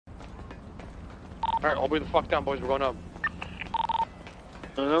Alright, I'll bring the fuck down, boys. We're going up.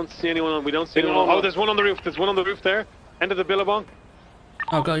 I don't see anyone. We don't see anyone. Oh, there's one on the roof. There's one on the roof there. End of the billabong.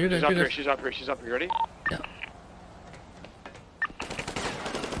 Oh, go. You're good. She's up You're here. good. She's up here. She's up here. You ready? Yeah.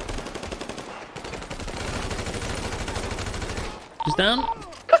 She's down.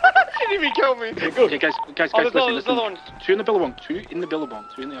 She didn't even kill me. Okay, guys, there's listen. another one. Two in the billabong. Two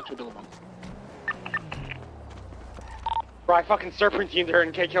in the actual billabong. Bro, I fucking serpentined her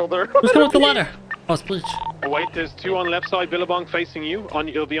and K killed her. Who's coming up the ladder? Oh, it's Bleach. Oh wait, there's two on left side billabong facing you.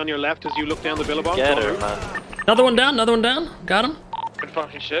 It'll be on your left as you look down the billabong. Get her, man. Another one down. Another one down. Got him. Good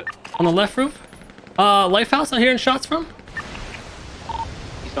fucking shit. On the left roof. Lifehouse. I'm hearing shots from.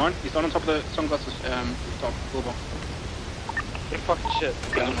 He's down. He's down on top of the sunglasses. Top billabong. Good fucking shit.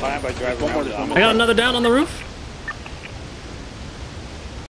 One more. I got another down on the roof.